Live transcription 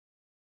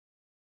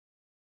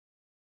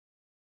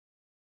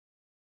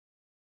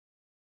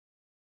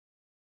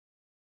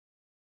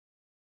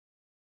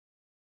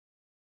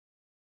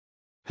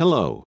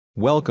Hello,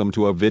 welcome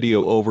to a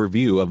video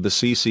overview of the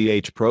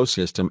CCH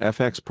ProSystem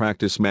FX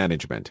Practice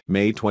Management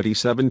May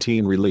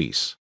 2017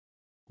 release.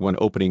 When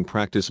opening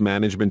Practice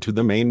Management to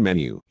the main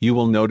menu, you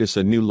will notice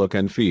a new look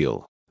and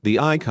feel. The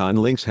icon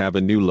links have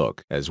a new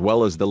look, as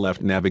well as the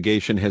left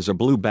navigation has a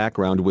blue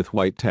background with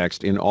white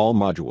text in all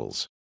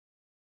modules.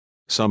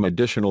 Some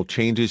additional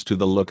changes to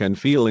the look and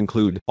feel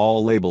include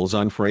all labels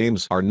on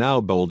frames are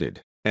now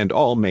bolded, and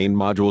all main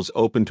modules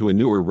open to a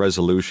newer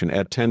resolution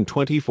at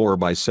 1024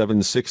 by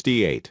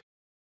 768.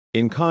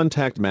 In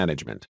Contact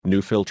Management,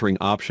 new filtering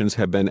options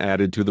have been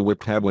added to the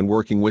WIP tab when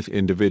working with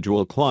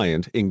individual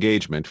client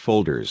engagement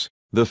folders.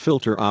 The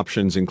filter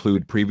options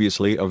include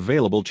previously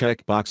available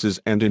checkboxes,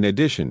 and in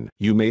addition,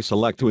 you may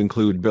select to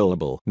include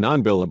billable,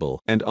 non-billable,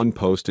 and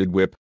unposted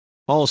WIP.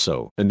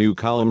 Also, a new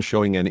column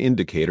showing an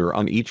indicator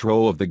on each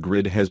row of the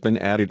grid has been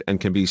added and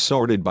can be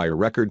sorted by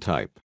record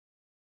type.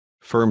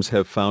 Firms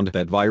have found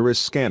that virus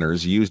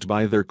scanners used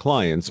by their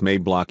clients may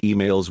block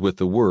emails with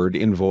the word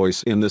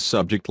invoice in the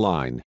subject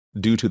line.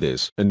 Due to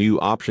this, a new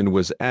option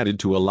was added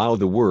to allow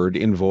the word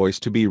invoice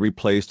to be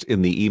replaced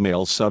in the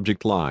email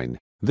subject line.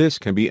 This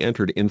can be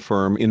entered in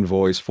Firm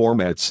Invoice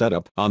Format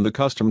Setup on the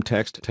Custom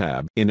Text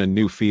tab in a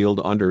new field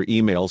under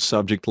Email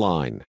Subject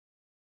Line.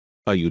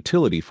 A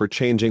utility for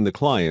changing the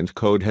client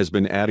code has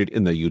been added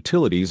in the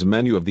Utilities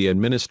menu of the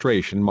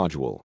Administration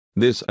module.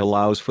 This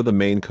allows for the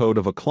main code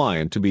of a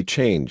client to be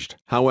changed.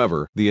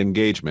 However, the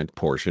engagement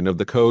portion of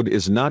the code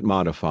is not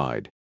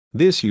modified.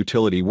 This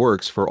utility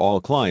works for all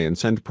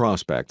clients and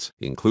prospects,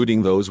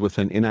 including those with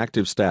an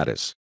inactive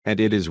status, and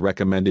it is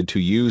recommended to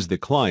use the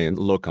client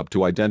lookup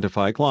to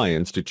identify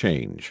clients to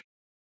change.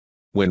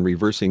 When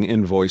reversing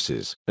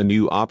invoices, a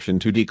new option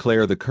to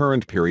declare the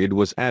current period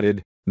was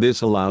added.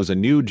 This allows a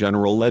new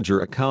general ledger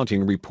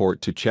accounting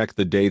report to check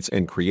the dates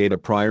and create a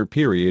prior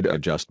period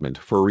adjustment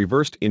for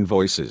reversed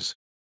invoices.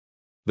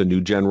 The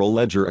new General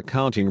Ledger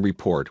Accounting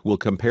Report will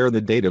compare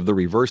the date of the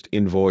reversed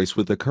invoice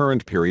with the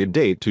current period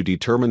date to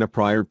determine a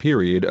prior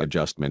period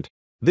adjustment.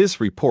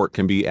 This report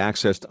can be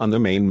accessed on the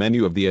main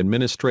menu of the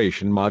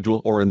Administration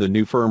module or in the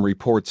new Firm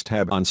Reports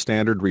tab on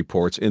Standard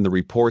Reports in the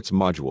Reports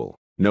module.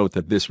 Note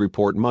that this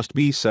report must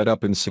be set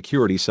up in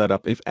Security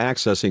Setup if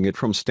accessing it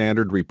from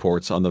Standard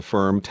Reports on the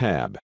Firm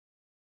tab.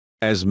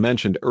 As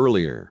mentioned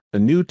earlier, a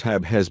new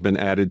tab has been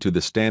added to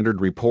the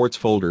Standard Reports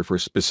folder for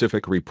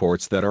specific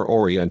reports that are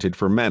oriented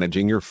for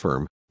managing your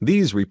firm.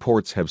 These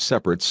reports have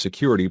separate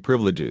security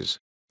privileges.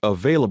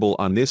 Available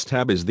on this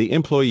tab is the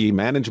Employee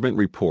Management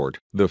Report,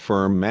 the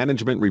Firm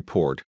Management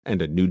Report,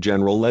 and a new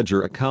General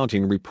Ledger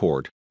Accounting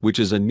Report, which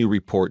is a new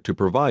report to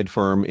provide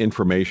firm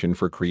information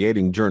for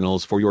creating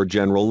journals for your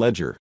general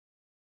ledger.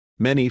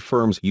 Many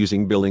firms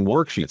using billing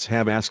worksheets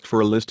have asked for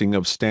a listing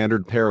of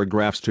standard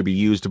paragraphs to be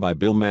used by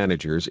bill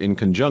managers in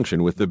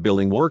conjunction with the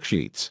billing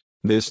worksheets.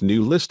 This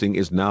new listing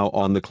is now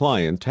on the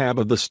Client tab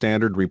of the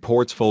Standard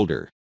Reports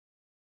folder.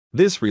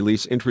 This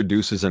release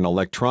introduces an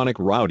electronic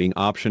routing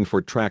option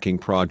for tracking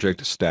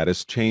project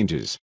status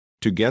changes.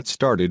 To get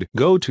started,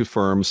 go to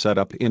Firm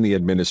Setup in the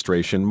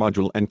Administration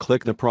module and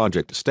click the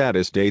Project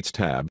Status Dates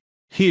tab.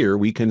 Here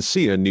we can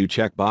see a new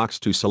checkbox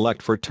to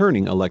select for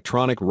turning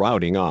electronic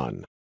routing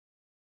on.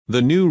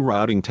 The new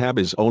Routing tab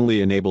is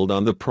only enabled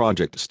on the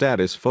Project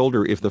Status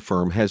folder if the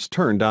firm has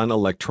turned on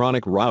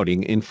electronic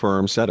routing in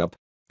Firm Setup.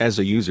 As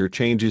a user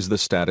changes the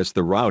status,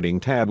 the Routing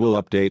tab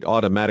will update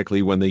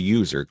automatically when the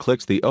user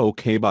clicks the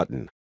OK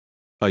button.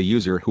 A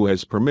user who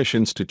has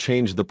permissions to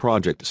change the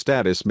project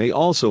status may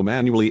also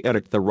manually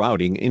edit the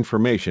routing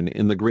information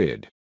in the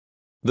grid.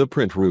 The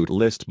Print Route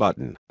List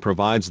button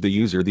provides the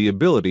user the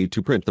ability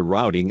to print the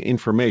routing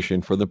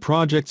information for the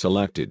project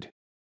selected.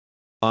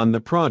 On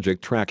the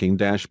Project Tracking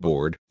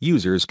dashboard,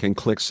 users can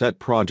click Set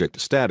Project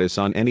Status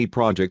on any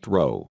project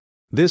row.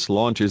 This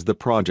launches the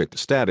Project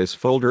Status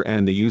folder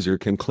and the user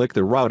can click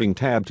the Routing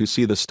tab to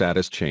see the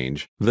status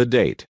change, the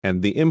date,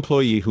 and the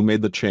employee who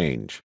made the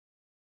change.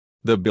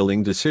 The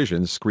Billing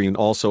Decisions screen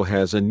also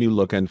has a new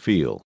look and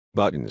feel.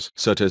 Buttons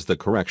such as the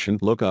Correction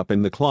Lookup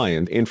and the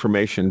Client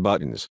Information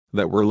buttons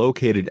that were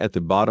located at the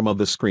bottom of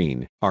the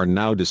screen are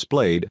now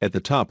displayed at the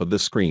top of the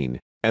screen,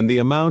 and the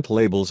amount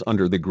labels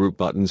under the group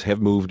buttons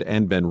have moved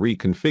and been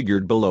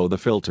reconfigured below the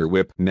Filter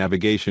WIP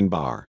navigation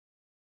bar.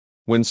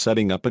 When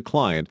setting up a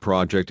client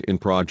project in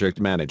Project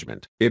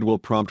Management, it will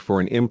prompt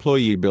for an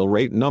employee bill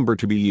rate number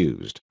to be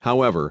used.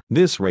 However,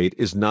 this rate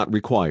is not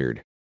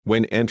required.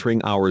 When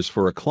entering hours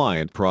for a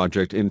client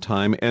project in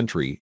Time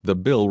Entry, the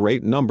bill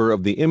rate number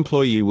of the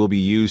employee will be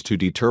used to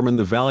determine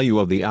the value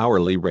of the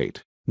hourly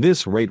rate.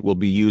 This rate will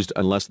be used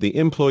unless the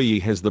employee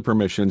has the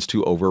permissions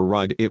to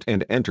override it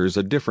and enters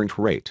a different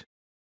rate.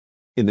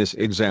 In this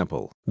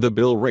example, the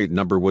bill rate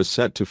number was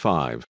set to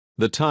 5.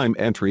 The time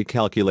entry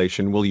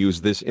calculation will use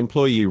this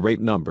employee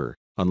rate number,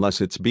 unless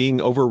it's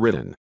being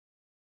overridden.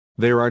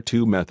 There are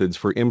two methods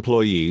for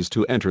employees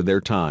to enter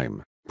their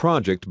time: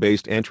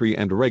 project-based entry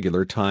and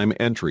regular time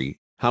entry.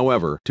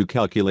 However, to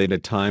calculate a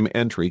time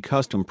entry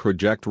custom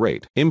project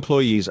rate,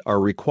 employees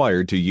are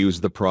required to use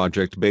the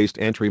project-based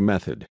entry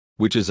method,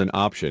 which is an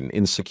option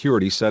in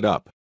Security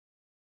Setup.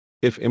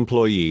 If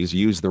employees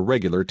use the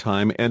regular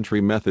time entry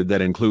method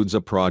that includes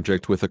a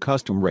project with a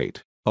custom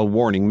rate, a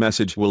warning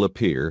message will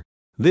appear.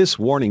 This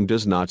warning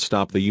does not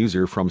stop the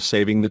user from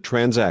saving the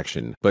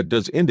transaction but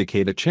does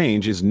indicate a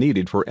change is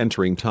needed for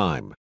entering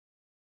time.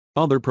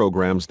 Other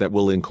programs that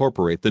will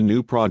incorporate the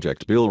new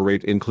project bill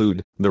rate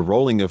include the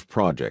rolling of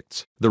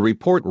projects, the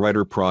report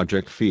writer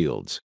project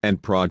fields,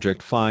 and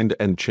project find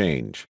and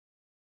change.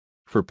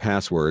 For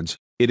passwords,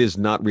 it is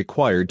not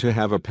required to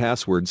have a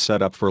password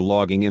set up for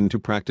logging into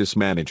practice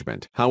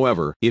management.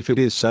 However, if it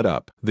is set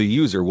up, the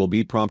user will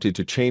be prompted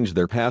to change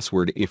their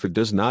password if it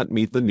does not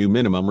meet the new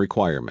minimum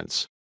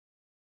requirements.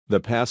 The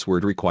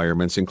password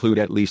requirements include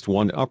at least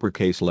one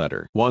uppercase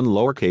letter, one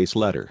lowercase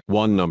letter,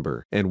 one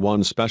number, and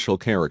one special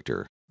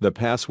character. The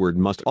password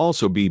must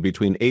also be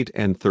between 8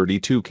 and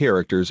 32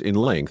 characters in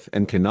length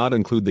and cannot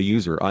include the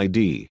user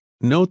ID.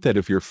 Note that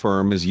if your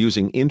firm is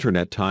using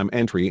Internet Time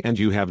Entry and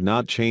you have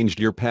not changed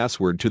your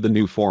password to the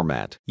new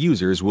format,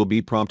 users will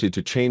be prompted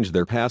to change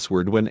their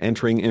password when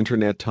entering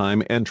Internet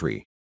Time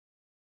Entry.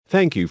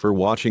 Thank you for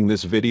watching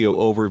this video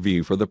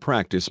overview for the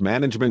Practice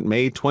Management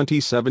May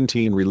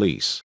 2017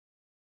 release.